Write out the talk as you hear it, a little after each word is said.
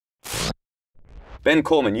Ben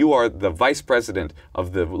Coleman, you are the vice president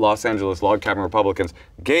of the Los Angeles Log Cabin Republicans,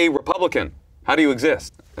 gay Republican. How do you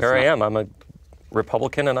exist? Here I am. I'm a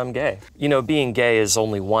Republican and I'm gay. You know, being gay is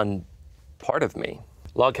only one part of me.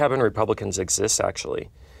 Log Cabin Republicans exist actually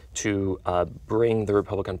to bring the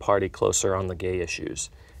Republican Party closer on the gay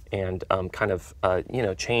issues and kind of, you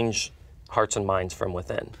know, change hearts and minds from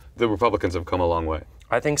within. The Republicans have come a long way.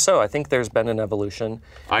 I think so. I think there's been an evolution.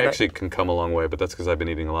 I actually can come a long way, but that's because I've been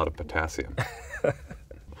eating a lot of potassium.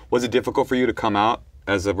 Was it difficult for you to come out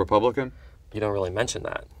as a Republican? You don't really mention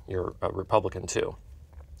that. You're a Republican too.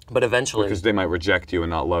 But eventually... Because they might reject you and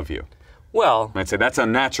not love you. Well... Might say, that's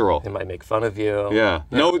unnatural. They might make fun of you. Yeah.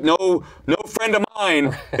 No friend of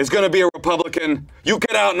mine is going to be a Republican. You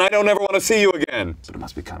get out and I don't ever want to see you again. So it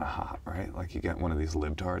must be kind of hot, right? Like you get one of these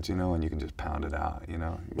libtards, you know, and you can just pound it out, you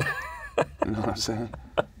know? You know what I'm saying?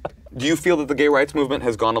 Do you feel that the gay rights movement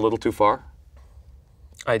has gone a little too far?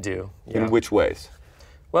 I do. Yeah. In which ways?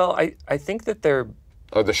 Well, I think that they're...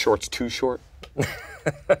 Are the shorts too short?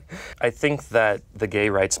 I think that the gay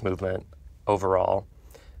rights movement overall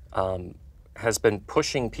has been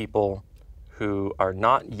pushing people who are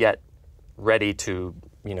not yet ready to,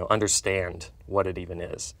 you know, understand what it even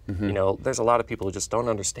is. Mm-hmm. You know, there's a lot of people who just don't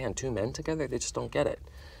understand two men together. They just don't get it.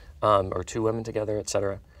 Or two women together,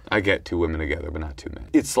 etc. I get two women together, but not two men.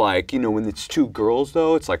 It's like, you know, when it's two girls,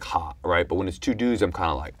 though, it's like hot, right? But when it's two dudes, I'm kind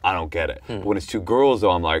of like, I don't get it. But when it's two girls, though,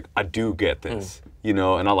 I'm like, I do get this. You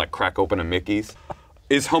know, and I'll like crack open a Mickey's.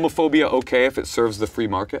 Is homophobia okay if it serves the free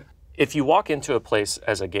market? If you walk into a place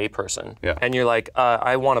as a gay person, yeah, and you're like,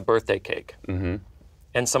 I want a birthday cake, and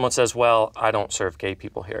someone says, well, I don't serve gay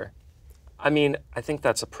people here. I mean, I think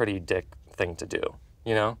that's a pretty dick thing to do,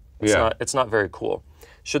 you know? It's not very cool.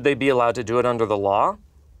 Should they be allowed to do it under the law?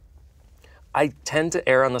 I tend to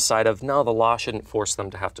err on the side of, no, the law shouldn't force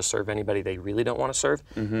them to have to serve anybody they really don't want to serve.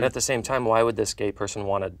 And at the same time, why would this gay person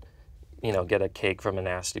want to, you know, get a cake from a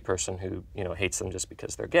nasty person who, you know, hates them just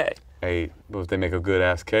because they're gay? Hey, but if they make a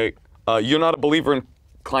good-ass cake. You're not a believer in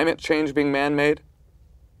climate change being man-made?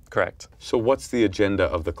 Correct. So what's the agenda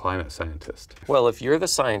of the climate scientist? Well, if you're the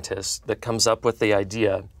scientist that comes up with the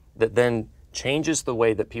idea that then changes the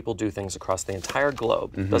way that people do things across the entire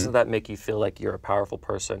globe, doesn't that make you feel like you're a powerful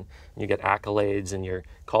person? And you get accolades and you're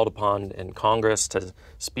called upon in Congress to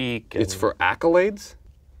speak. It's for accolades?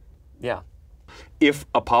 Yeah. If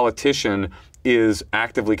a politician is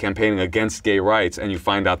actively campaigning against gay rights and you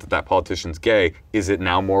find out that that politician's gay, is it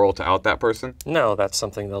now moral to out that person? No, that's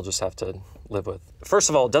something they'll just have to live with. First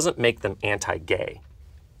of all, it doesn't make them anti-gay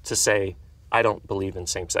to say, I don't believe in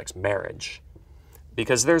same-sex marriage.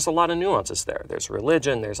 Because there's a lot of nuances there. There's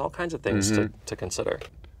religion, there's all kinds of things to consider.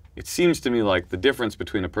 It seems to me like the difference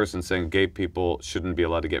between a person saying gay people shouldn't be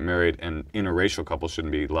allowed to get married and interracial couples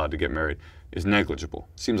shouldn't be allowed to get married is negligible.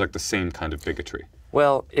 Seems like the same kind of bigotry.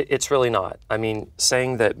 Well, it's really not. I mean,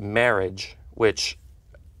 saying that marriage, which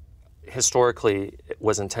historically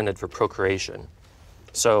was intended for procreation,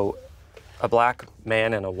 so a black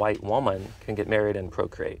man and a white woman can get married and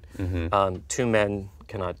procreate. Two men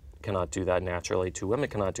cannot do that naturally. Two women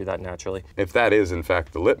cannot do that naturally. If that is, in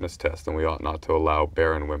fact, the litmus test, then we ought not to allow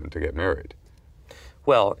barren women to get married.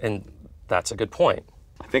 Well, and that's a good point.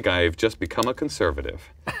 I think I've just become a conservative.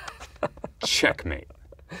 Checkmate.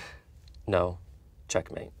 No,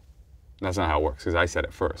 checkmate. That's not how it works, because I said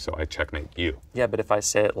it first, so I checkmate you. Yeah, but if I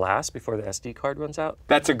say it last before the SD card runs out?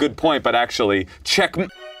 That's a good point, but actually, checkmate.